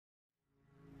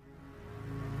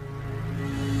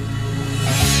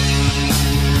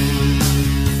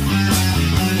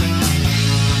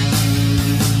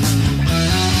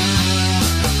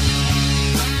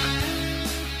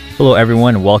Hello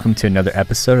everyone and welcome to another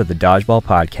episode of the Dodgeball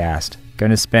Podcast.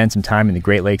 Going to spend some time in the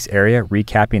Great Lakes area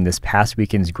recapping this past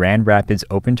weekend's Grand Rapids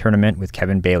Open Tournament with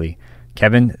Kevin Bailey.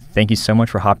 Kevin, thank you so much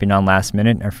for hopping on last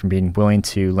minute and for being willing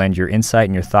to lend your insight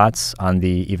and your thoughts on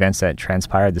the events that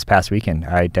transpired this past weekend.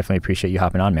 I definitely appreciate you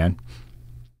hopping on, man.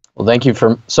 Well, thank you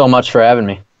so much for having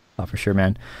me. Oh, for sure,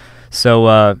 man.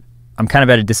 So I'm kind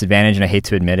of at a disadvantage, and I hate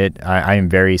to admit it. I am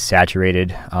very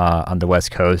saturated on the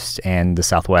West Coast and the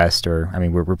Southwest,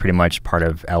 we're pretty much part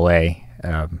of LA,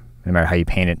 no matter how you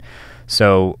paint it.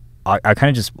 So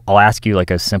I'll ask you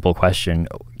like a simple question.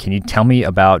 Can you tell me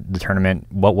about the tournament?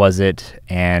 What was it,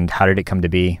 and how did it come to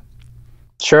be?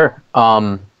 Sure.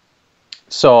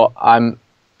 So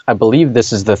I believe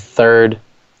this is the third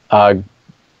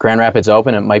Grand Rapids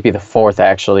Open. It might be the fourth,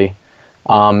 actually.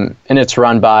 And it's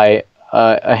run by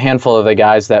a handful of the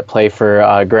guys that play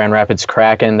for Grand Rapids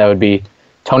Kraken. That would be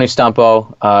Tony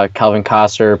Stumpo, Calvin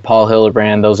Koster, Paul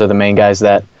Hildebrand. Those are the main guys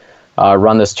that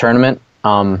run this tournament.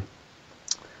 And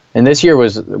this year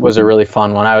was a really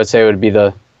fun one. I would say it would be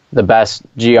the best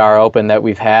GR Open that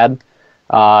we've had,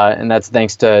 and that's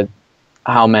thanks to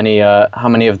how many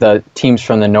of the teams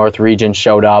from the North region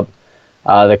showed up.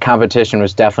 The competition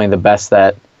was definitely the best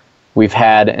that we've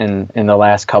had in the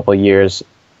last couple of years.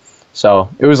 So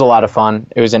it was a lot of fun.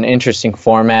 It was an interesting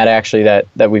format, actually,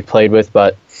 that we played with,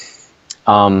 but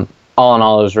all in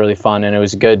all, it was really fun, and it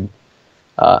was a good,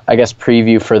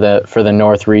 preview for the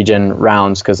North region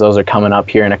rounds, because those are coming up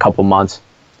here in a couple months.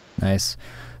 Nice.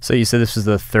 So you said this was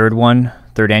the third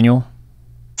annual?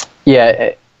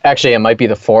 Yeah, actually, it might be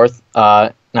the fourth,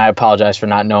 and I apologize for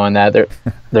not knowing that.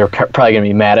 They're probably going to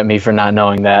be mad at me for not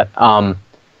knowing that.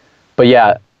 But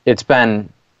yeah, it's been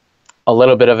a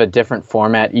little bit of a different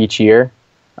format each year.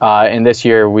 And this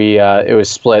year it was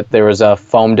split. There was a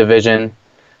foam division,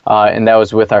 and that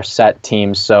was with our set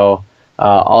teams. So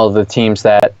all of the teams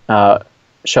that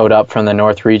showed up from the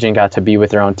North region got to be with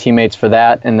their own teammates for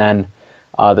that. And then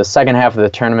the second half of the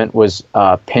tournament was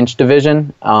pinch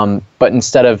division. But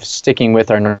instead of sticking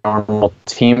with our normal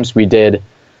teams, we did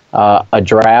a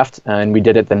draft, and we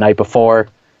did it the night before.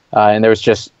 And there was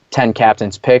just 10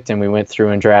 captains picked, and we went through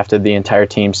and drafted the entire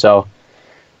team. So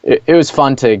it was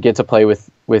fun to get to play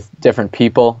with different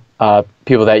people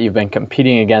that you've been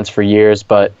competing against for years.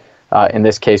 But in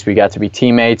this case, we got to be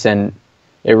teammates, and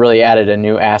it really added a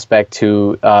new aspect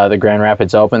to the Grand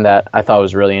Rapids Open that I thought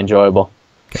was really enjoyable.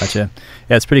 Gotcha.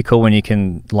 Yeah, it's pretty cool when you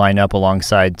can line up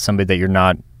alongside somebody that you're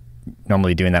not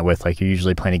normally doing that with. Like, you're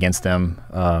usually playing against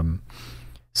them.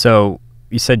 So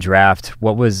you said draft.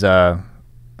 What was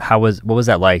what was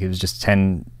that like? It was just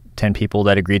 10 people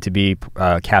that agreed to be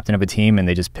captain of a team, and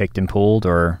they just picked and pulled,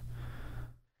 or?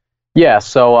 Yeah,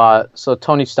 so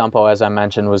Tony Stumpo, as I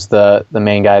mentioned, was the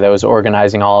main guy that was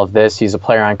organizing all of this. He's a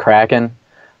player on Kraken,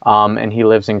 and he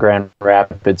lives in Grand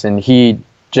Rapids, and he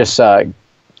just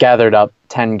gathered up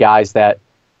 10 guys that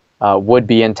would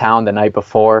be in town the night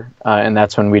before, and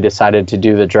that's when we decided to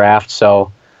do the draft.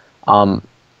 So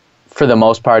for the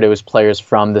most part, it was players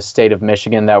from the state of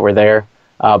Michigan that were there.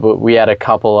 But we had a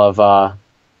couple of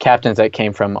captains that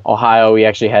came from Ohio. We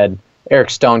actually had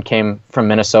Eric Stone came from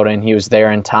Minnesota, and he was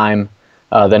there in time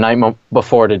the night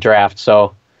before to draft.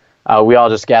 So we all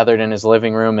just gathered in his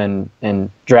living room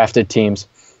and drafted teams.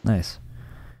 Nice.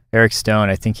 Eric Stone,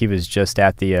 I think he was just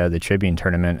at the Tribune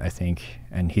tournament, I think,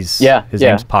 and his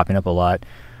name's popping up a lot.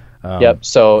 Yep.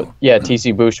 So yeah,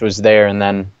 TC Bush was there, and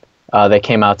then they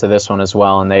came out to this one as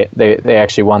well, and they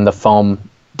actually won the foam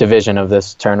division of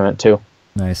this tournament too.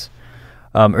 Nice.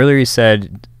 Earlier you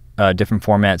said different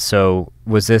formats. So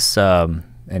was this,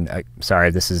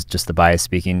 sorry, this is just the bias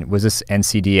speaking, was this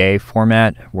NCDA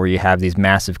format where you have these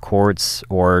massive courts,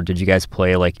 or did you guys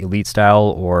play like elite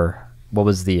style, or what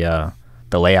was the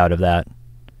layout of that?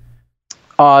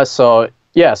 So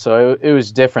it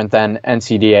was different than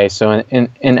NCDA. So in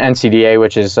NCDA,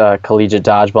 which is collegiate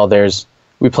dodgeball,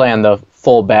 we play on the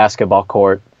full basketball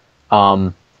court.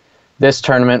 This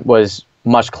tournament was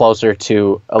much closer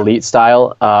to elite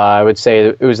style. I would say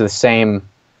it was the same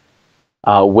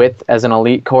width as an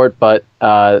elite court, but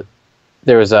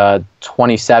there was a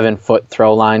 27-foot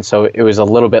throw line, so it was a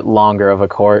little bit longer of a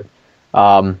court.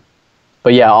 But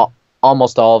yeah,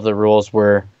 almost all of the rules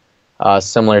were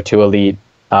similar to elite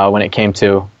when it came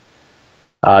to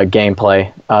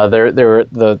gameplay. There were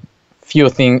the few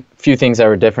things that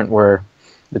were different were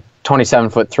the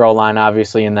 27-foot throw line,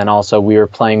 obviously, and then also we were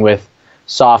playing with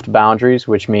soft boundaries,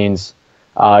 which means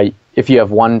if you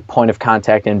have one point of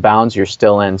contact in bounds, you're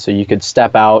still in. So you could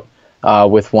step out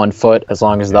with 1 foot as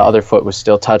long as the other foot was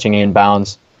still touching in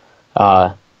bounds.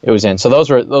 It was in. So those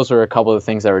were a couple of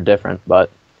things that were different,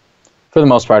 but for the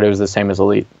most part, it was the same as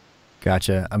elite.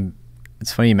 Gotcha.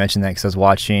 It's funny you mentioned that because I was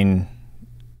watching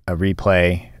a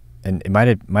replay, and it might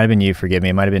have been you. Forgive me.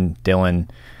 It might have been Dylan,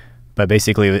 but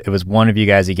basically it was one of you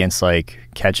guys against like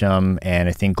Ketchum and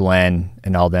I think Glenn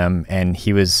and all them, and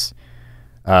he was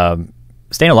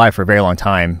staying alive for a very long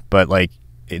time. But like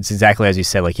it's exactly as you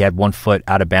said. Like he had 1 foot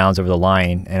out of bounds over the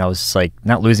line, and I was just like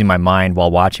not losing my mind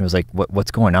while watching. I was like, what's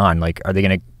going on? Like are they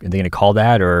gonna call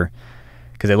that, or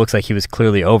because it looks like he was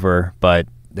clearly over, but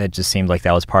that just seemed like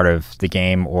that was part of the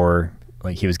game, or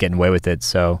like he was getting away with it.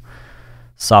 So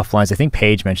soft lines, I think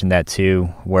Paige mentioned that too,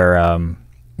 where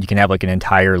you can have like an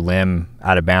entire limb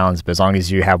out of bounds, but as long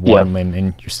as you have one limb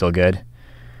in, you're still good.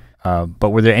 But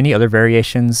were there any other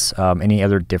variations, any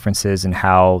other differences in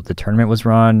how the tournament was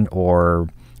run, or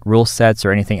rule sets,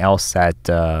 or anything else that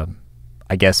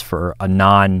I guess for a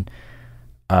non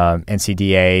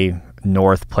NCDA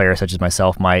North player such as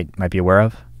myself might be aware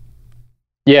of?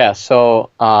 Yeah, so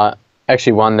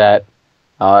actually one that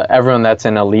everyone that's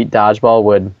in elite dodgeball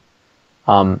would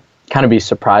kind of be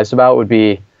surprised about would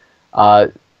be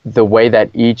the way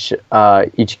that each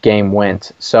game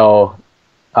went. So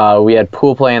we had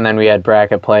pool play and then we had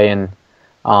bracket play, and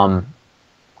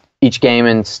each game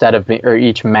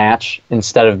each match,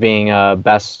 instead of being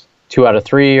best 2 out of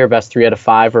 3 or best 3 out of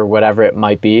 5 or whatever it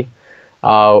might be,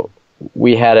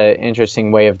 we had an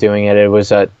interesting way of doing it. It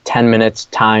was a 10 minutes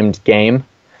timed game.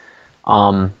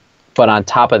 But on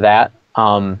top of that,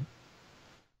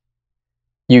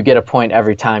 you get a point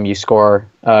every time you score,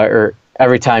 or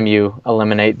every time you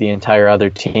eliminate the entire other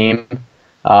team,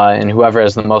 and whoever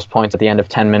has the most points at the end of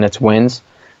 10 minutes wins.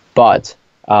 But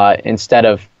instead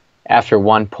of after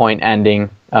 1 point ending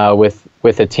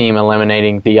with a team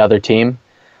eliminating the other team,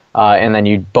 and then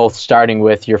you both starting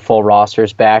with your full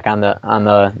rosters back on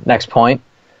the next point,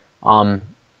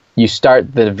 you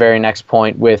start the very next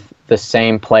point with the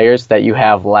same players that you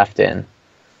have left in.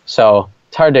 So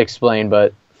it's hard to explain,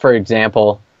 but for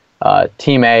example,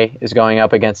 Team A is going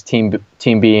up against Team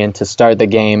B, and to start the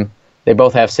game, they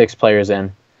both have 6 players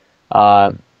in.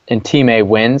 And Team A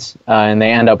wins, and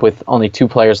they end up with only 2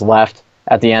 players left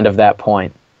at the end of that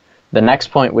point. The next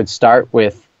point would start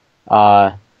with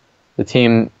the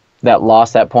team that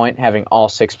lost that point having all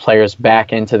 6 players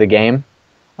back into the game.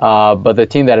 But the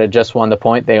team that had just won the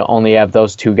point, they only have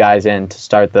those 2 guys in to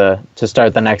start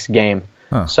the next game.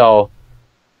 Huh. So,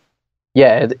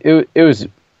 yeah, it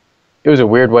was a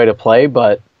weird way to play,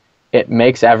 but it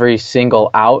makes every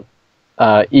single out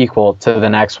equal to the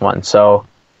next one. So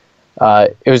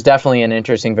it was definitely an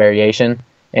interesting variation,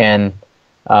 and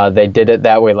they did it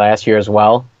that way last year as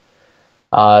well.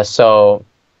 So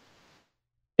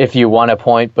if you won a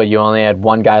point but you only had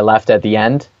 1 guy left at the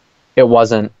end, it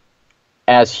wasn't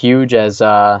as huge as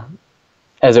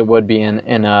it would be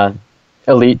in a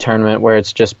elite tournament where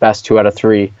it's just best 2 out of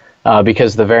 3,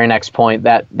 because the very next point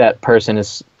that person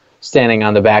is standing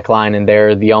on the back line and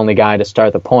they're the only guy to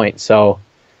start the point. So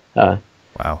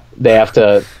wow, they have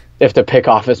to pick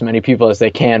off as many people as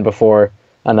they can before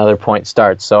another point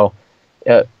starts. So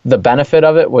the benefit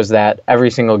of it was that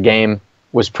every single game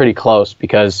was pretty close,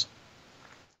 because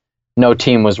no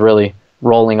team was really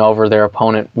rolling over their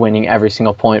opponent, winning every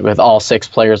single point with all 6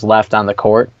 players left on the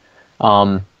court.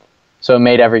 So it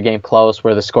made every game close,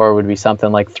 where the score would be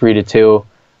something like 3-2.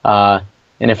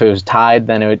 And if it was tied,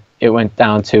 then it went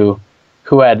down to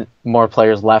who had more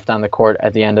players left on the court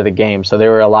at the end of the game. So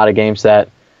there were a lot of games that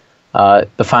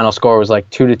the final score was like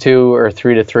 2-2 or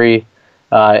 3-3,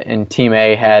 and Team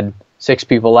A had 6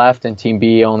 people left, and Team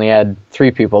B only had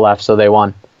 3 people left, so they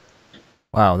won.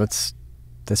 Wow, that's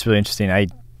really interesting. I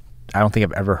don't think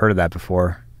I've ever heard of that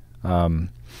before.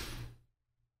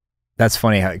 That's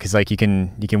funny because like you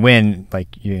can win, like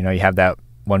you have that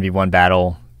 1v1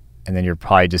 battle, and then you're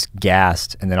probably just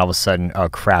gassed, and then all of a sudden, oh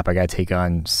crap, I got to take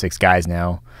on 6 guys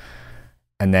now.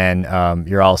 And then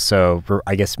you're also,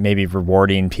 I guess, maybe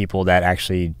rewarding people that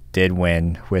actually did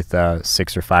win with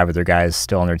 6 or 5 of their guys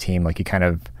still on their team. Like you kind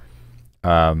of,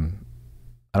 I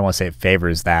don't want to say it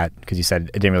favors that, because you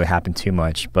said it didn't really happen too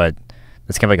much, but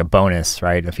it's kind of like a bonus,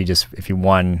 right? If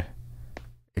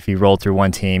you rolled through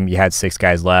one team, you had 6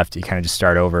 guys left, you kind of just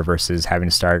start over versus having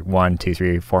to start 1, 2,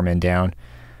 3, 4 men down.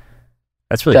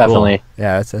 That's really definitely cool.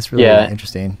 Yeah, that's really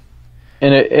interesting.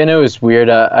 And it was weird.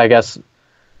 I guess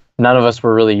none of us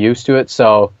were really used to it,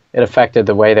 so it affected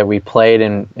the way that we played,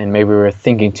 and maybe we were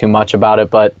thinking too much about it.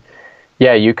 But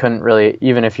yeah, you couldn't really,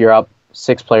 even if you're up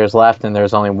 6 players left and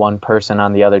there's only 1 person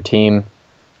on the other team,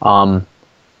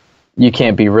 you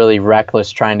can't be really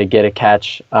reckless trying to get a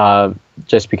catch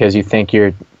just because you think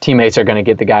your teammates are going to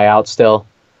get the guy out still.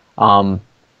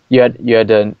 You had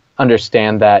to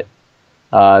understand that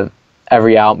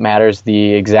every out matters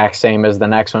the exact same as the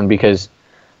next one, because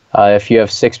if you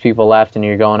have 6 people left and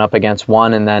you're going up against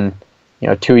one, and then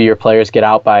 2 of your players get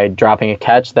out by dropping a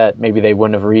catch that maybe they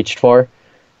wouldn't have reached for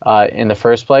in the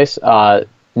first place,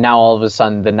 now all of a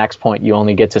sudden the next point you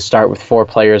only get to start with 4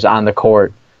 players on the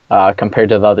court compared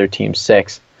to the other team's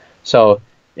 6. So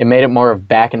it made it more of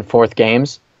back and forth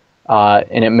games,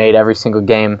 and it made every single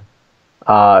game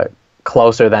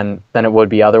closer than it would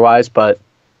be otherwise. But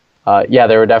yeah,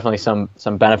 there were definitely some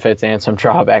benefits and some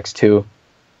drawbacks to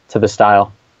the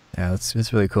style. Yeah,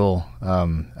 that's really cool. I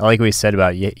like what you said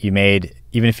about you made,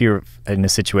 even if you're in a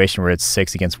situation where it's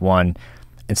 6 against 1,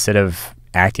 instead of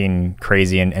acting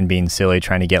crazy and being silly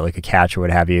trying to get like a catch or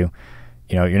what have you,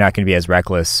 you're not going to be as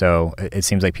reckless. So it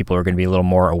seems like people are going to be a little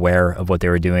more aware of what they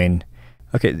were doing.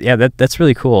 Okay, yeah, that's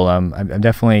really cool. I'm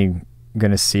definitely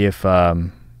going to see if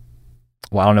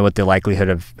well, I don't know what the likelihood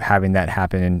of having that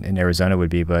happen in Arizona would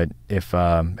be, but if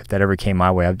that ever came my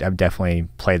way, I'd definitely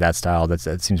play that style.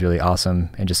 That seems really awesome,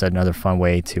 and just another fun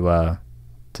way to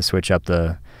switch up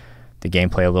the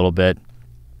gameplay a little bit.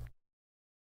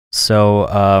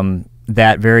 So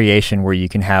that variation where you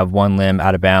can have one limb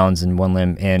out of bounds and one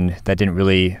limb in, that didn't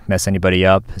really mess anybody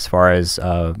up as far as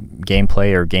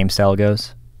gameplay or game style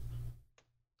goes?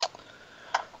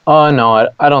 No,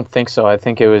 I don't think so. I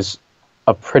think it was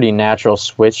a pretty natural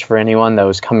switch for anyone that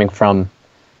was coming from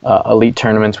elite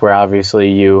tournaments, where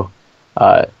obviously you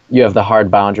have the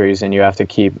hard boundaries and you have to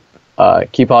keep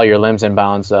all your limbs in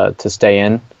bounds to stay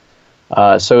in.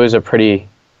 So it was a pretty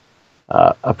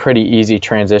easy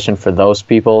transition for those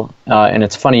people. And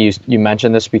it's funny you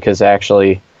mentioned this, because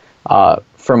actually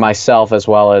for myself, as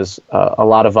well as a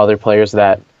lot of other players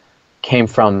that came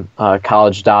from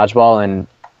college dodgeball and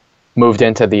moved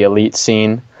into the elite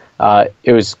scene,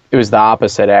 it was the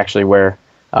opposite, actually, where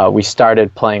we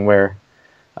started playing where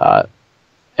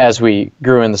as we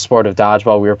grew in the sport of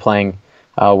dodgeball, we were playing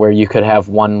where you could have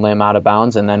one limb out of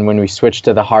bounds, and then when we switched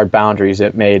to the hard boundaries,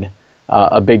 it made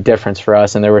a big difference for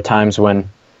us. And there were times when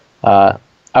I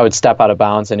would step out of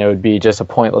bounds and it would be just a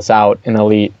pointless out in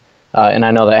elite, and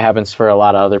I know that happens for a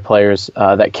lot of other players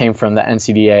that came from the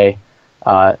NCDA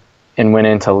and went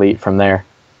into elite from there.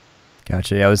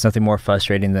 Gotcha. Yeah, there's nothing more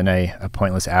frustrating than a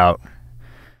pointless out.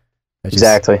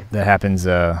 Exactly. That happens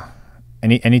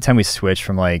anytime we switch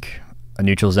from like a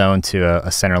neutral zone to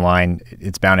a center line,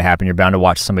 it's bound to happen. You're bound to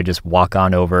watch somebody just walk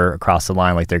on over across the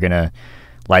line like they're going to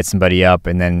light somebody up,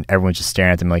 and then everyone's just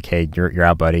staring at them like, hey, you're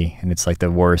out, buddy. And it's like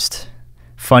the worst,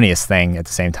 funniest thing at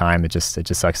the same time. It just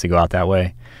sucks to go out that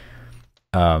way.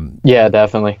 Yeah,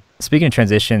 definitely. Speaking of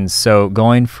transitions, so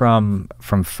going from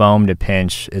foam to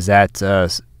pinch, is that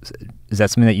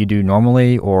something that you do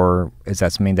normally, or is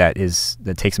that something that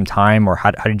takes some time, or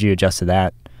how did you adjust to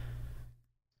that?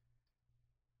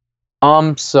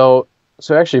 So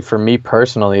actually for me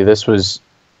personally, this was,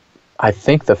 I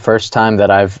think, the first time that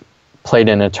I've played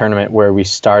in a tournament where we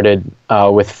started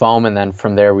with foam, and then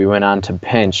from there we went on to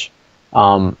pinch.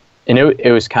 And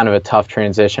it was kind of a tough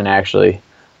transition, actually.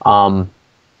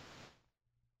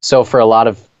 So for a lot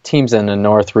of teams in the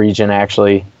North region,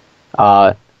 actually,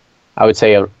 I would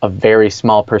say a very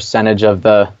small percentage of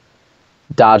the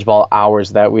dodgeball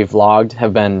hours that we've logged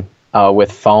have been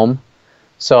with foam.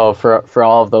 So for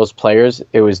all of those players,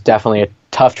 it was definitely a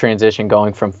tough transition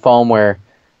going from foam, where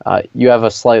you have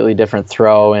a slightly different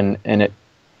throw, and it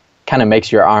kind of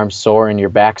makes your arms sore and your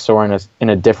back sore in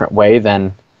a different way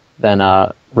than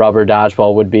rubber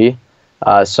dodgeball would be.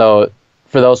 So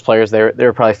for those players,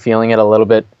 they're probably feeling it a little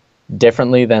bit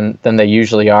differently than they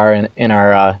usually are in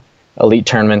our elite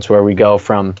tournaments, where we go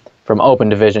from open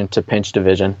division to pinch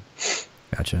division.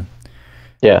 Gotcha.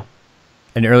 Yeah.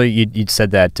 And earlier you'd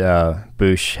said that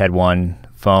Boosh had won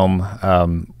foam.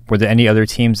 Were there any other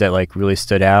teams that like really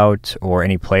stood out, or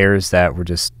any players that were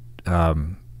just, I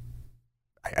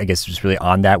guess, just really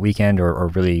on that weekend, or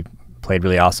really played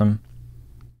really awesome?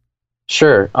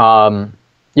 Sure.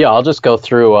 Yeah, I'll just go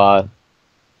through.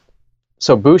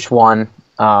 So Boosh won,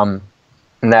 and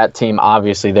that team,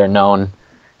 obviously, they're known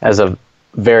as a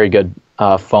very good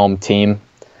foam team.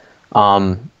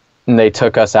 And they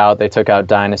took us out. They took out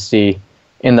Dynasty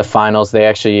in the finals. They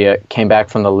actually came back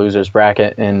from the losers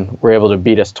bracket and were able to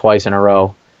beat us twice in a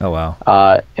row. Oh,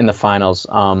 wow. In the finals.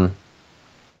 And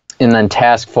then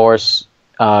Task Force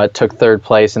took third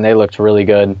place, and they looked really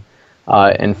good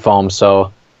in foam.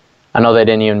 So I know they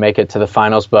didn't even make it to the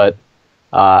finals, but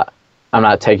I'm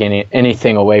not taking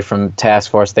anything away from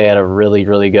Task Force. They had a really,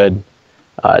 really good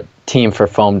team for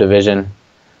foam division.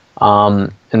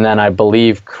 And then I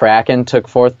believe Kraken took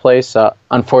fourth place.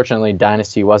 Unfortunately,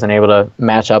 Dynasty wasn't able to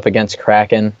match up against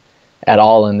Kraken at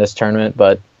all in this tournament,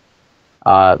 but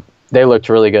they looked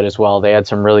really good as well. They had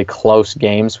some really close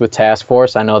games with Task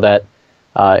Force. I know that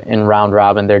in round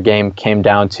robin, their game came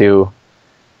down to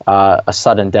a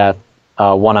sudden death,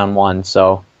 one-on-one.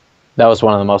 So that was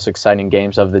one of the most exciting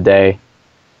games of the day.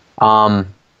 And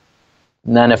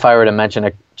then if I were to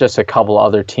mention just a couple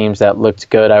other teams that looked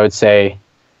good, I would say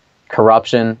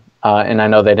Corruption. And I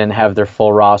know they didn't have their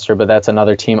full roster, but that's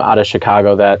another team out of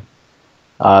Chicago that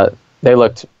they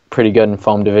looked pretty good in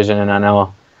Foam Division, and I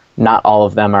know not all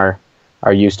of them are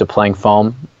used to playing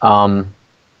Foam. And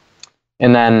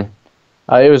then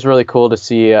it was really cool to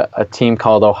see a team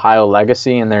called Ohio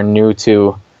Legacy, and they're new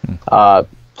to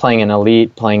playing in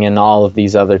Elite, playing in all of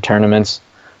these other tournaments.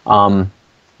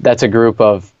 That's a group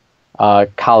of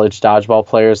college dodgeball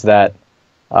players that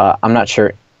I'm not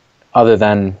sure, other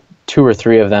than 2 or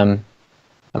 3 of them,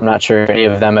 I'm not sure if any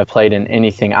of them have played in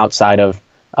anything outside of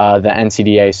the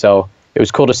NCDA. So it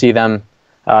was cool to see them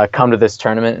come to this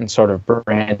tournament and sort of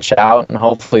branch out, and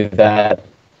hopefully that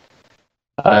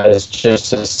is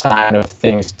just a sign of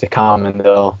things to come, and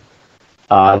they'll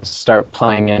start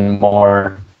playing in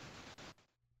more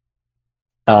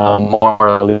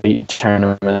elite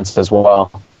tournaments as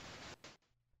well.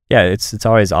 Yeah, it's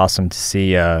always awesome to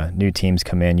see new teams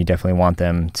come in. You definitely want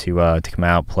them to come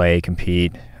out, play,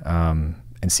 compete, and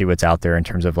see what's out there in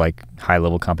terms of like high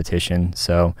level competition.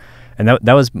 So, and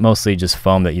that was mostly just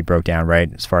Foam that you broke down, right?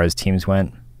 As far as teams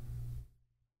went.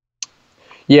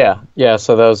 Yeah.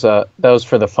 So that was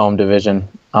for the Foam division,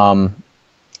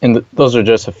 and those are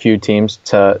just a few teams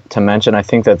to mention. I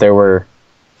think that there were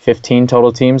 15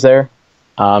 total teams there.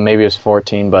 Maybe it was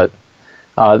 14, but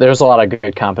there was a lot of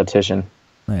good competition.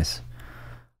 Nice.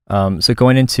 So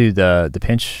going into the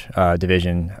pinch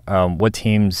division, what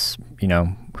teams,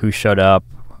 who showed up,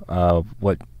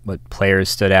 what players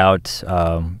stood out?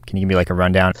 Can you give me like a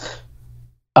rundown?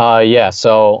 Yeah.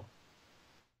 So,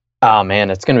 oh man,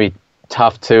 it's going to be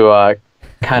tough to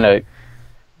kind of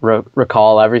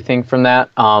recall everything from that.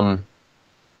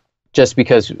 Just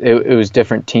because it was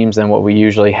different teams than what we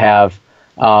usually have.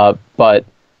 But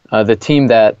the team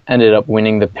that ended up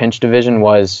winning the pinch division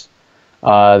was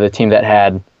the team that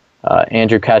had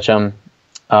Andrew Ketchum.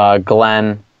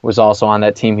 Glenn was also on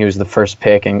that team. He was the first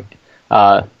pick, and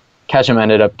Ketchum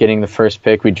ended up getting the first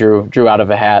pick. We drew out of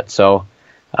a hat, so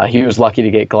he was lucky to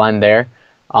get Glenn there.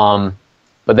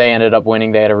 But they ended up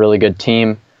winning. They had a really good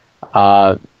team,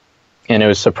 and it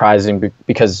was surprising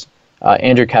because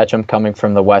Andrew Ketchum, coming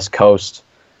from the West Coast,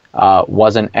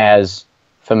 wasn't as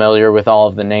familiar with all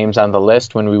of the names on the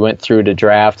list when we went through to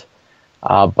draft,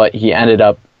 but he ended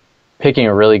up picking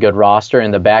a really good roster,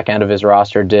 and the back end of his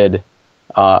roster did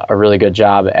a really good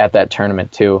job at that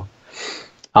tournament too.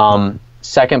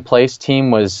 Second place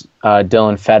team was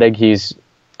Dylan Fettig. He's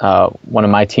one of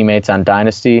my teammates on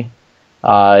Dynasty,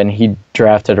 and he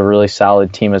drafted a really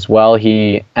solid team as well.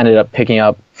 He ended up picking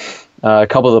up a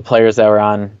couple of the players that were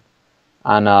on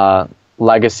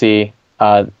Legacy,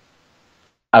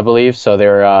 I believe. So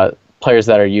they're players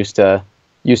that are used to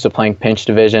playing pinch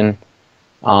division.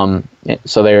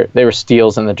 So they were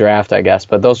steals in the draft, I guess.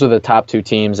 But those were the top 2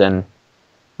 teams, and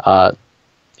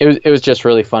it was just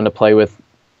really fun to play with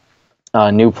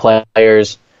new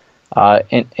players,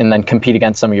 and then compete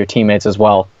against some of your teammates as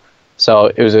well. So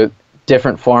it was a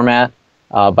different format,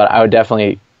 but I would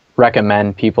definitely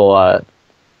recommend people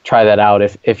try that out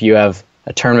if you have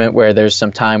a tournament where there's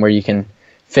some time where you can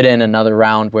fit in another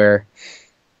round where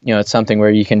it's something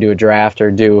where you can do a draft or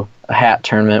do a hat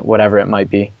tournament, whatever it might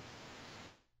be.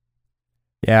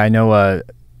 Yeah, I know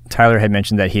Tyler had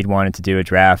mentioned that he'd wanted to do a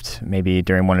draft maybe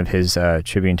during one of his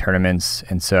Tribune tournaments,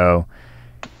 and so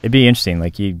it'd be interesting.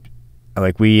 Like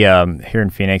we here in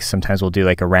Phoenix, sometimes we'll do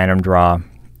like a random draw,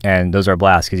 and those are a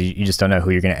blast because you just don't know who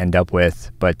you're going to end up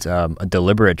with. But a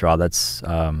deliberate draw, that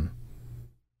sounds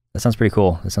pretty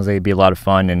cool. It sounds like it'd be a lot of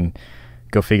fun, and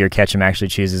go figure Ketchum actually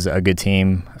chooses a good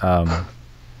team.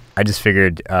 I just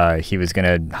figured he was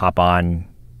going to hop on.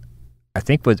 I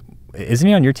think isn't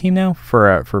he on your team now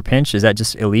for pinch? Is that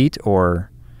just elite or?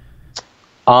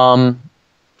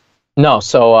 No.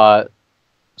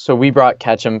 So we brought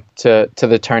Ketchum to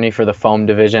the tourney for the Foam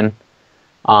division.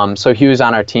 So he was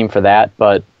on our team for that,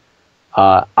 but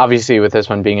obviously with this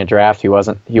one being a draft, he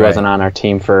wasn't on our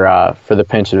team for the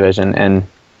pinch division, and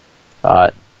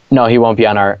no, he won't be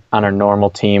on our normal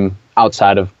team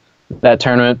outside of that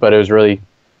tournament. But it was really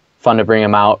fun to bring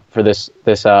him out for this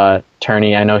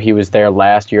tourney. I know he was there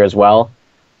last year as well.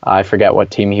 I forget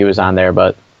what team he was on there,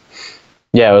 but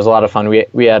yeah, it was a lot of fun.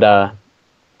 We had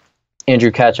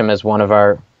Andrew Ketchum as one of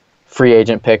our free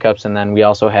agent pickups, and then we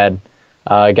also had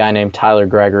a guy named Tyler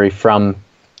Gregory from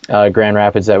Grand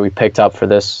Rapids that we picked up for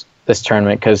this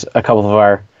tournament because a couple of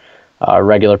our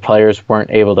regular players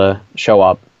weren't able to show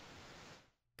up.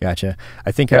 Gotcha.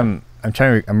 I think I'm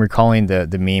recalling the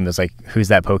meme. It was like, who's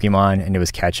that Pokemon? And it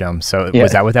was Ketchum. So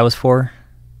was that what that was for?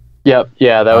 Yep.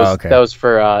 Yeah, that was okay. That was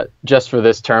for just for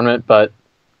this tournament, but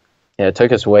yeah, it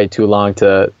took us way too long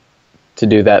to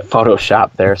do that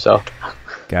Photoshop there. So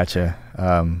gotcha.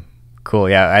 Cool.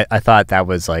 Yeah, I thought that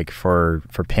was like for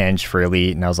Pinch, for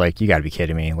Elite, and I was like, you got to be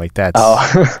kidding me. Like that's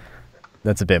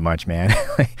that's a bit much, man.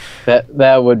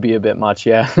 that would be a bit much,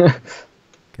 yeah.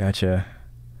 Gotcha.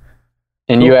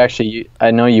 And cool.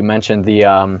 I know you mentioned the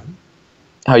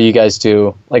how you guys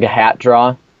do like a hat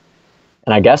draw.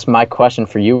 And I guess my question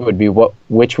for you would be,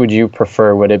 which would you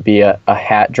prefer? Would it be a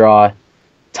hat draw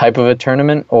type of a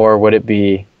tournament, or would it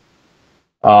be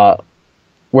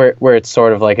where it's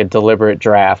sort of like a deliberate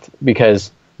draft?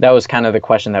 Because that was kind of the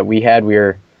question that we had. We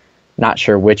were not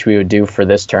sure which we would do for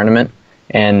this tournament,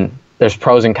 and there's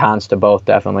pros and cons to both,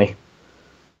 definitely.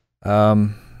 I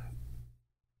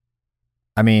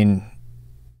mean,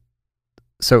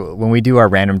 so when we do our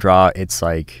random draw, it's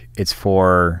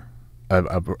for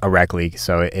a rec league,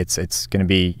 so it's going to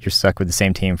be, you're stuck with the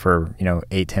same team for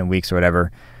 8-10 weeks or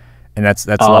whatever, and that's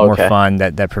a lot more fun.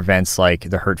 That prevents like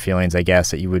the hurt feelings, I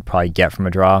guess, that you would probably get from a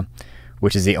draw,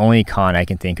 which is the only con I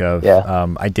can think of.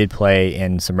 I did play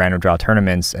in some random draw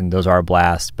tournaments, and those are a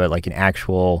blast, but like an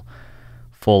actual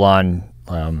full on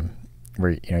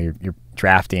where you're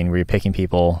drafting, where you're picking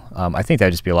people, I think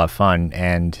that'd just be a lot of fun.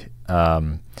 And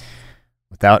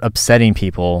without upsetting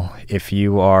people, if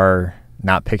you are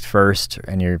not picked first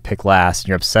and you're picked last and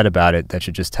you're upset about it, that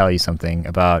should just tell you something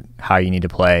about how you need to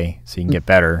play so you can get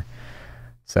better.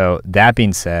 So that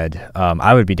being said,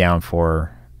 I would be down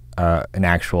for an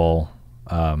actual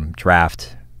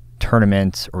draft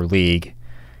tournament or league,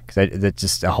 because that's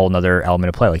just a whole nother element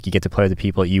of play. Like, you get to play with the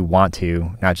people that you want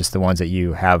to, not just the ones that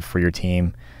you have for your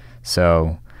team.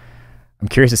 So I'm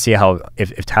curious to see how,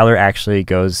 if Tyler actually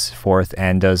goes forth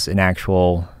and does an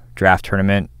actual draft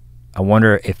tournament, I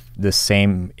wonder if the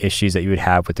same issues that you would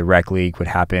have with the rec league would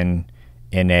happen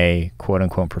in a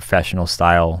quote-unquote professional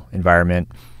style environment.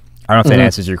 I don't know if that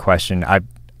answers your question.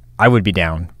 I would be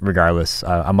down regardless.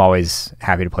 I'm always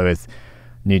happy to play with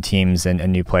new teams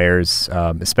and new players,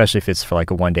 especially if it's for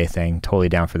like a one-day thing. Totally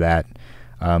down for that.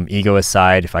 Ego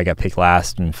aside, if I got picked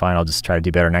last and fine, I'll just try to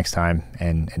do better next time,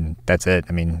 and that's it.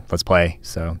 I mean, let's play.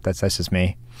 So that's just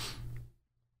me.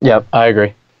 Yep, I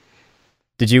agree.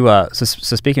 Did you so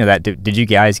speaking of that, did you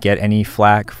guys get any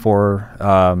flack for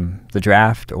the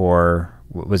draft, or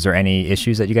was there any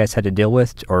issues that you guys had to deal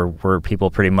with, or were people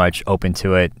pretty much open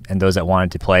to it, and those that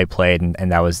wanted to play played,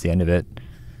 and that was the end of it?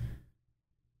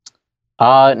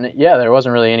 Yeah, there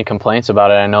wasn't really any complaints about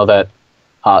it. I know that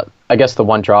I guess the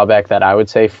one drawback that I would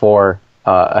say for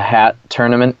a hat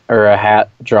tournament or a hat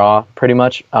draw pretty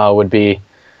much would be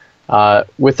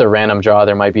with the random draw,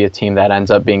 there might be a team that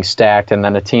ends up being stacked, and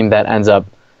then a team that ends up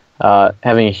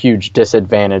having a huge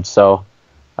disadvantage. So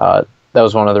that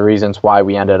was one of the reasons why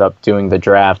we ended up doing the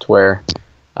draft, where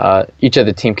each of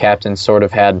the team captains sort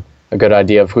of had a good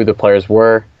idea of who the players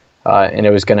were, and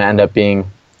it was going to end up being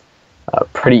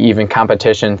pretty even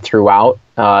competition throughout,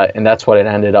 and that's what it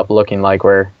ended up looking like,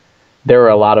 where there were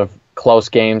a lot of close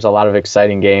games, a lot of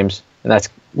exciting games, and that's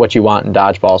what you want in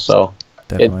dodgeball. So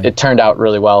it turned out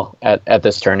really well at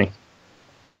this tourney.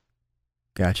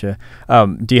 Gotcha.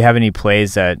 Do you have any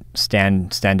plays that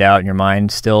stand out in your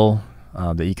mind still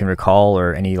that you can recall,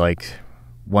 or any like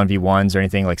 1v1s or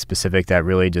anything like specific that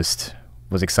really just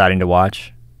was exciting to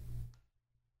watch?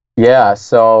 Yeah,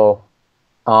 so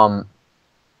I'm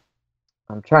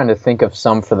trying to think of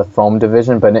some for the foam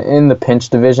division, but in the pinch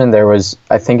division, there was,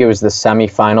 I think it was the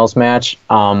semifinals match,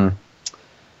 and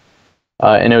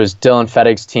it was Dylan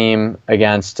Fettig's team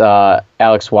against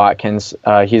Alex Watkins.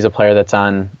 He's a player that's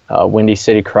on Windy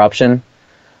City Corruption,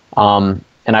 and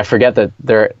I forget that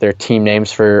their team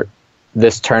names for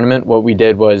this tournament. What we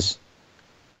did was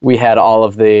we had all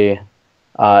of the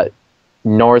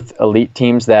North Elite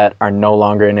teams that are no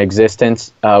longer in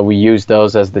existence. We used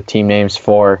those as the team names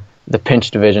for the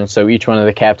pinch division, so each one of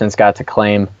the captains got to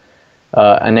claim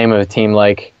a name of a team,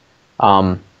 like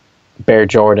Bear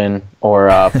Jordan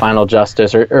or Final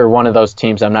Justice or one of those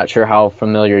teams. I'm not sure how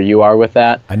familiar you are with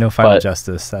that. I know Final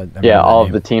Justice. Yeah, all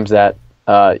of the teams that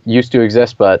used to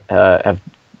exist but have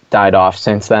died off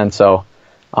since then. So,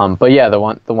 but yeah, the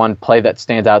one play that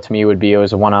stands out to me would be, it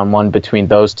was a one-on-one between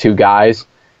those two guys,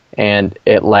 and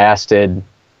it lasted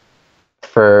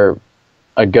for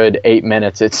a good 8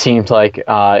 minutes, it seemed like,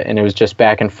 and it was just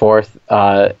back and forth,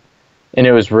 and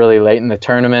it was really late in the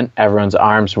tournament. Everyone's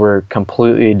arms were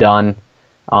completely done,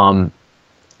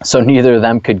 so neither of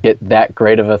them could get that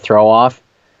great of a throw off,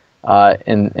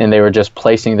 and they were just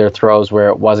placing their throws where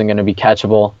it wasn't going to be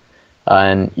catchable.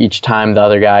 And each time the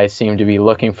other guy seemed to be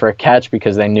looking for a catch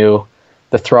because they knew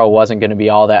the throw wasn't going to be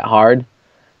all that hard.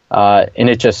 And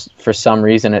it just, for some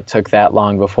reason, it took that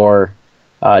long before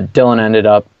Dylan ended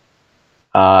up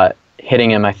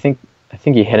hitting him. I think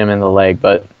he hit him in the leg,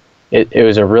 but it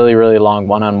was a really, really long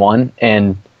one-on-one.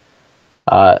 And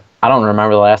I don't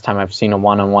remember the last time I've seen a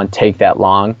one-on-one take that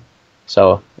long.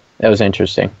 So that was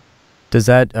interesting. Does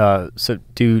that, so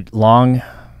do long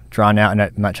drawn out, and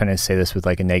I'm not trying to say this with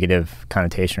like a negative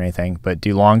connotation or anything, but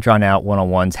do long drawn out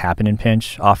one-on-ones happen in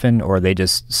pinch often, or are they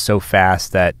just so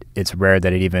fast that it's rare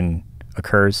that it even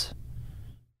occurs?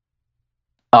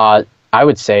 I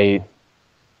would say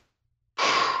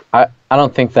I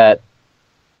don't think that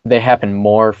they happen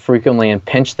more frequently in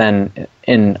pinch than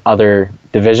in other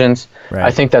divisions. Right.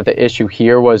 I think that the issue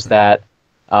here was that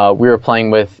we were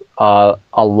playing with a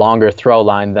longer throw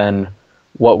line than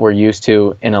what we're used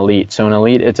to in Elite. So in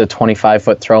Elite, it's a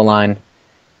 25-foot throw line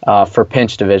for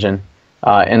pinch division.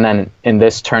 And then in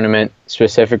this tournament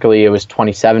specifically, it was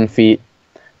 27 feet.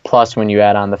 Plus, when you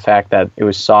add on the fact that it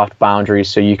was soft boundaries,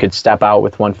 so you could step out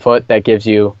with 1 foot, that gives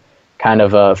you kind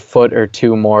of a foot or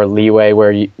two more leeway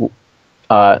where you,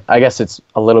 I guess it's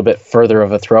a little bit further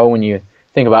of a throw when you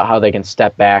think about how they can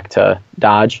step back to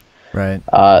dodge. Right.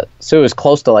 So it was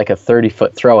close to like a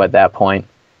 30-foot throw at that point.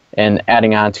 And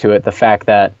adding on to it the fact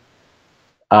that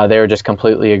they were just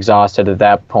completely exhausted at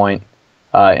that point,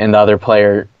 and the other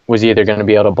player was either going to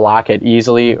be able to block it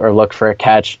easily or look for a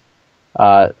catch.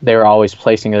 They were always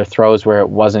placing their throws where it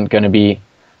wasn't going to be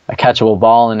a catchable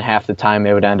ball, and half the time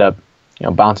they would end up,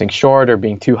 bouncing short or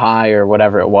being too high or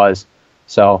whatever it was.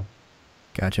 So,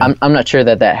 gotcha. I'm not sure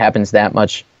that happens that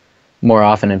much more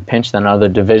often in pinch than other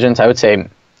divisions. I would say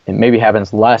it maybe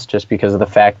happens less just because of the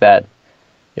fact that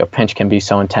pinch can be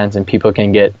so intense and people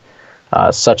can get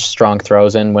such strong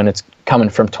throws in when it's coming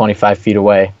from 25 feet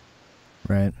away.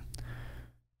 Right.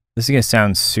 This is going to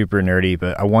sound super nerdy,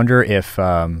 but I wonder if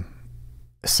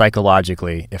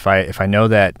psychologically, if I know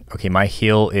that, okay, my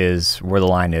heel is where the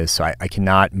line is, so I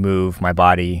cannot move my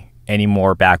body any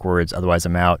more backwards, otherwise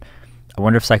I'm out. I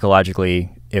wonder if psychologically,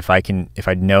 if I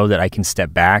know that I can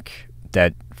step back,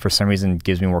 that for some reason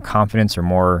gives me more confidence or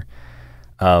more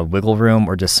wiggle room,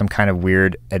 or just some kind of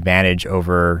weird advantage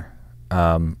over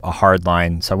a hard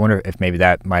line. So I wonder if maybe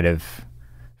that might have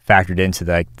factored into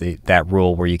that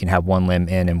rule where you can have one limb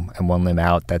in and one limb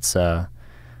out. That's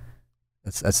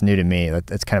new to me.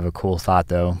 That's kind of a cool thought,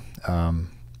 though.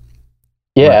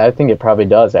 Yeah, I think it probably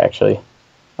does actually.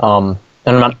 And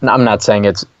I'm not saying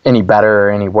it's any better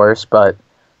or any worse, but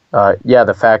yeah,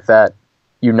 the fact that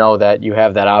that you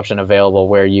have that option available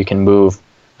where you can move.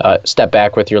 Step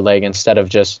back with your leg instead of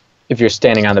just, if you're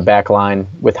standing on the back line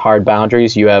with hard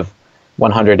boundaries, you have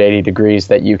 180 degrees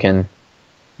that you can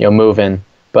move in.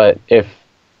 But if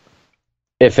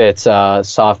it's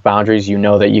soft boundaries,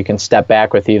 that you can step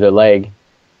back with either leg.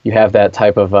 You have that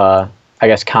type of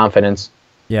confidence.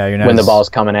 Yeah, you're not when the ball's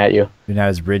coming at you. You're not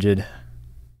as rigid.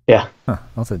 Yeah. Huh.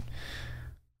 I'll have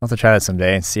to try that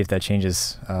someday and see if that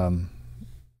changes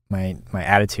my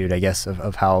attitude, I guess,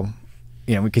 of how.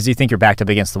 Because you think you're backed up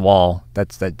against the wall,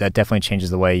 that definitely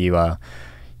changes the way you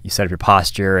set up your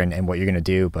posture and what you're going to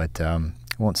do, but I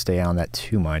won't stay on that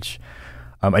too much.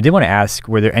 I did want to ask,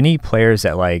 were there any players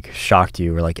that like shocked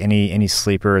you, or like any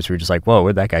sleepers who were just like, whoa,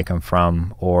 where'd that guy come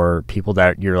from, or people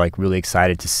that you're like really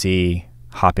excited to see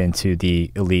hop into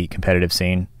the elite competitive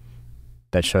scene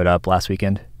that showed up last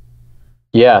weekend?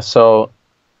 Yeah, so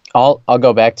I'll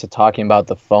go back to talking about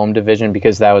the foam division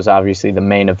because that was obviously the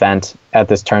main event at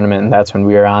this tournament, and that's when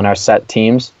we were on our set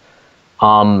teams.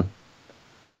 I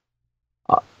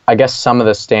guess some of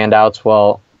the standouts,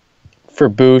 well, for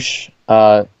Bush,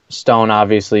 Stone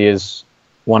obviously is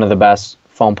one of the best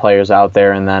foam players out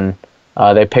there, and then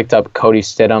they picked up Cody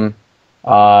Stidham,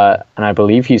 and I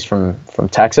believe he's from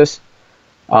Texas,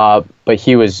 but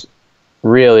he was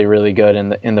really, really good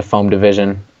in the foam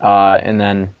division, and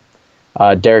then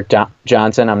Derek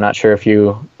Johnson, I'm not sure if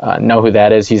you know who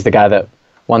that is. He's the guy that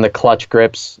won the clutch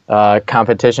grips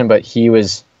competition, but he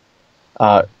was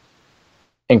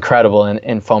incredible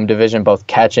in foam division, both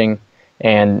catching,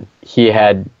 and he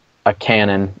had a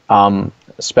cannon,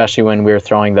 especially when we were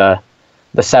throwing the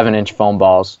 7-inch foam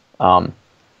balls.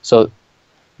 So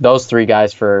those three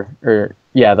guys for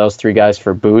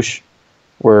Bush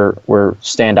were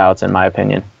standouts in my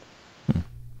opinion.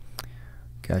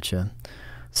 Gotcha.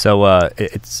 So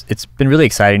it's been really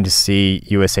exciting to see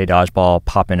USA Dodgeball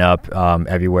popping up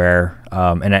everywhere,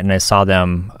 and I saw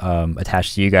them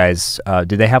attached to you guys.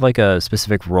 Did they have like a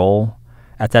specific role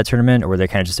at that tournament, or were they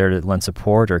kind of just there to lend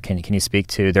support, or can you speak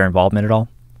to their involvement at all?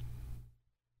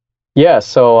 Yeah,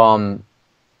 so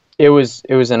it was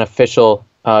an official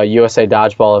USA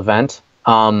Dodgeball event.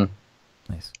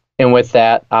 Nice. And with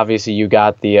that, obviously, you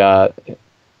got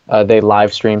they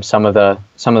live streamed some of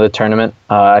the tournament.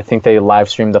 I think they live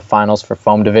streamed the finals for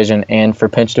foam division and for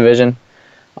pinch division.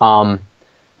 Um,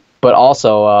 but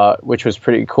also, which was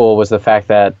pretty cool, was the fact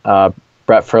that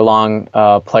Brett Furlong,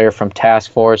 player from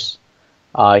Task Force,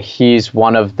 he's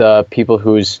one of the people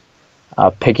who's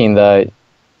picking the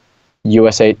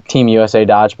Team USA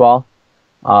Dodgeball.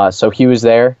 So he was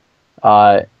there,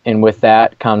 and with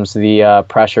that comes the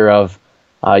pressure of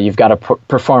you've got to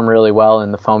perform really well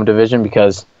in the foam division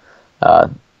because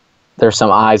there's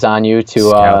some eyes on you to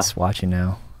Scouts watching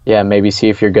now. yeah, maybe see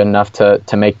if you're good enough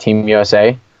to make Team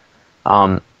USA.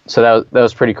 So that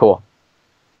was pretty cool.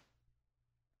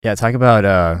 Yeah, talk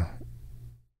about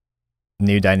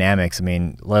new dynamics. I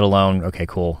mean, let alone, okay,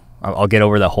 cool. I'll get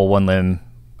over the whole one limb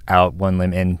out, one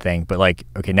limb in thing. But like,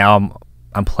 okay, now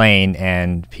I'm playing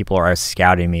and people are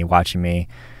scouting me, watching me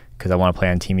because I want to play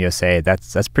on Team USA.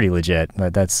 That's pretty legit.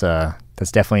 That's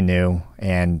definitely new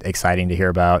and exciting to hear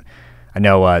about. I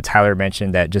know Tyler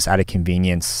mentioned that just out of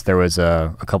convenience, there was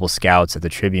a couple scouts at the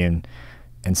Tribune,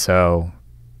 and so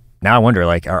now I wonder,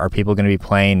 like, are people going to be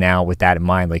playing now with that in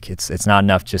mind? Like, it's not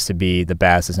enough just to be the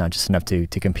best. It's not just enough to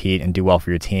compete and do well for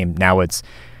your team. Now it's,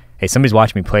 hey, somebody's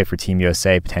watching me play for Team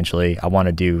USA potentially. I want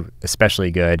to do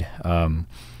especially good.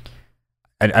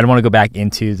 I don't want to go back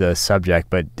into the subject,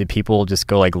 but did people just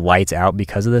go like lights out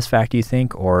because of this fact, do you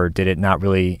think, or did it not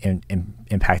really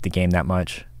impact the game that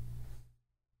much?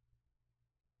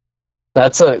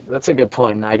 That's a good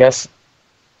point. And I guess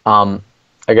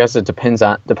it depends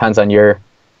on your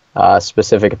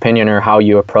specific opinion or how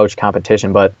you approach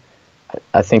competition. But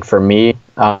I think for me,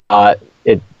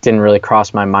 it didn't really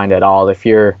cross my mind at all. If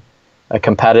you're a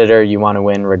competitor, you want to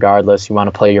win regardless. You want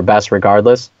to play your best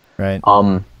regardless. Right.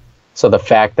 So the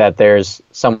fact that there's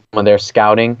someone there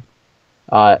scouting,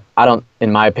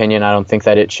 in my opinion, I don't think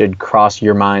that it should cross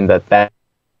your mind that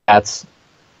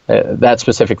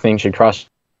specific thing should cross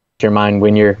your mind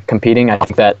when you're competing. I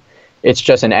think that it's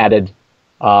just an added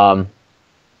thing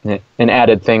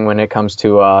when it comes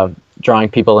to drawing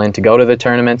people in to go to the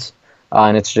tournaments,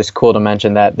 and it's just cool to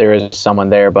mention that there is someone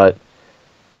there. But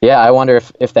yeah, I wonder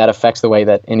if that affects the way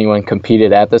that anyone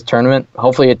competed at this tournament.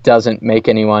 Hopefully, it doesn't make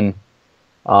anyone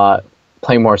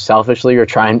play more selfishly or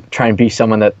try and be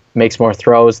someone that makes more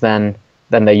throws than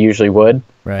they usually would.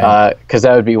 Right. Because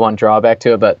that would be one drawback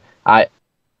to it. But I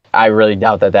really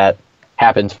doubt that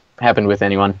happened with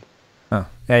anyone. Oh,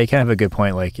 yeah, you kind of have a good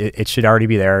point. Like it should already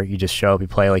be there. You just show up, you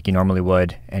play like you normally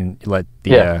would, and let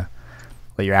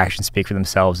your actions speak for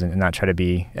themselves, and not try to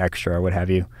be extra or what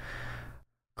have you.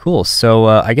 Cool. So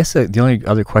I guess the only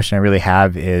other question I really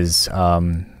have is,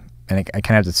 and I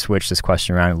kind of have to switch this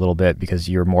question around a little bit because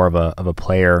you're more of a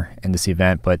player in this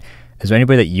event. But is there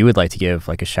anybody that you would like to give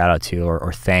like a shout out to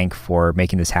or thank for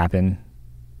making this happen?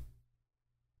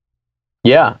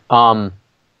 Yeah.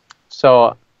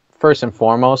 So first and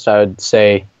foremost, I would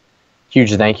say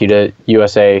huge thank you to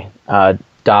USA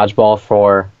Dodgeball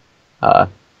for, I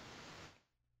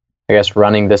guess,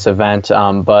 running this event.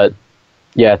 But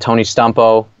yeah, Tony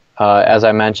Stumpo, as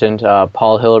I mentioned,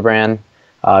 Paul Hillebrand,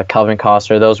 Kelvin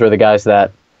Koster, those were the guys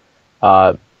that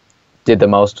did the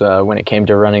most when it came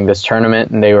to running this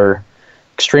tournament, and they were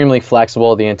extremely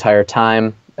flexible the entire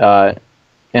time,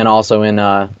 and also in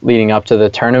leading up to the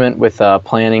tournament with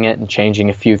planning it and changing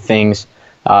a few things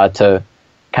to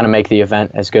kind of make the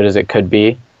event as good as it could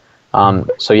be.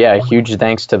 So yeah, huge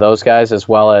thanks to those guys, as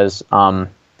well as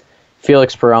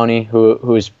Felix Peroni,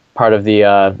 who's part of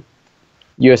the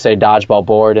USA Dodgeball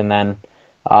board, and then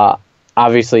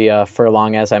obviously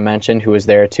Furlong, as I mentioned, who was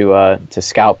there to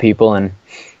scout people, and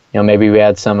maybe we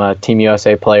had some Team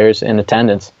USA players in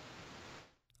attendance.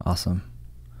 Awesome.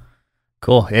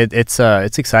 Cool. It's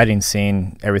exciting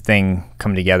seeing everything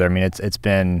come together. I mean, it's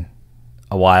been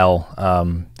a while.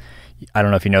 I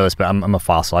don't know if you know this, but I'm a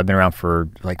fossil. I've been around for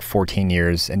like 14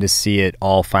 years, and to see it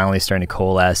all finally starting to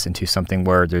coalesce into something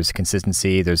where there's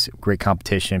consistency, there's great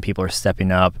competition, people are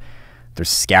stepping up, there's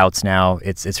scouts now.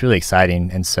 It's really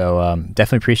exciting, and so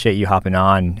definitely appreciate you hopping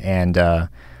on and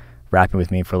rapping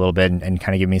with me for a little bit and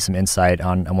kind of giving me some insight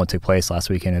on what took place last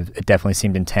weekend. It definitely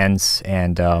seemed intense,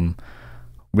 and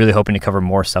really hoping to cover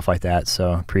more stuff like that.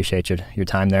 So appreciate your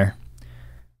time there.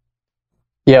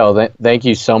 Yeah, well, thank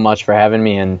you so much for having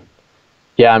me. And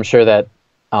yeah, I'm sure that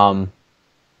I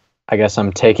guess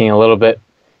I'm taking a little bit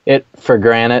for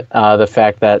granted the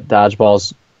fact that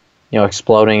dodgeball's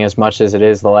exploding as much as it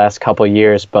is the last couple of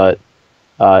years. But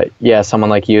yeah, someone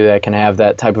like you that can have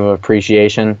that type of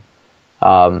appreciation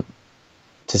to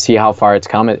see how far it's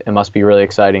come, it must be really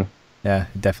exciting. Yeah,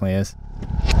 it definitely is.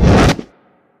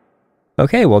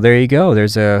 Okay, well, there you go.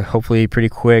 There's a hopefully pretty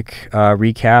quick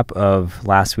recap of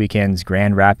last weekend's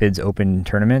Grand Rapids Open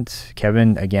tournament.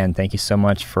 Kevin, again, thank you so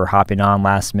much for hopping on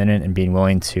last minute and being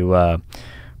willing to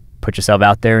put yourself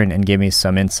out there and give me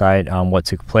some insight on what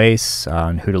took place,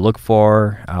 on who to look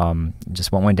for,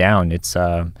 just what went down. It's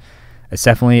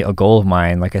definitely a goal of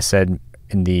mine, like I said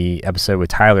in the episode with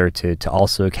Tyler, to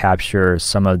also capture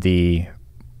some of the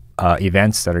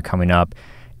events that are coming up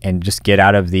and just get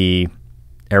out of the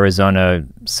Arizona,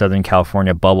 Southern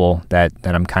California bubble that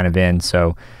I'm kind of in.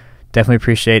 So definitely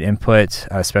appreciate input,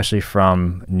 especially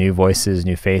from new voices,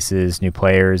 new faces, new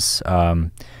players.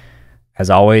 As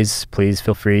always, please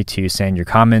feel free to send your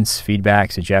comments,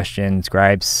 feedback, suggestions,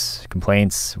 gripes,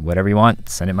 complaints, whatever you want.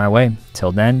 Send it my way.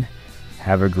 Till then,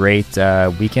 have a great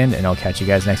weekend, and I'll catch you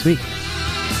guys next week.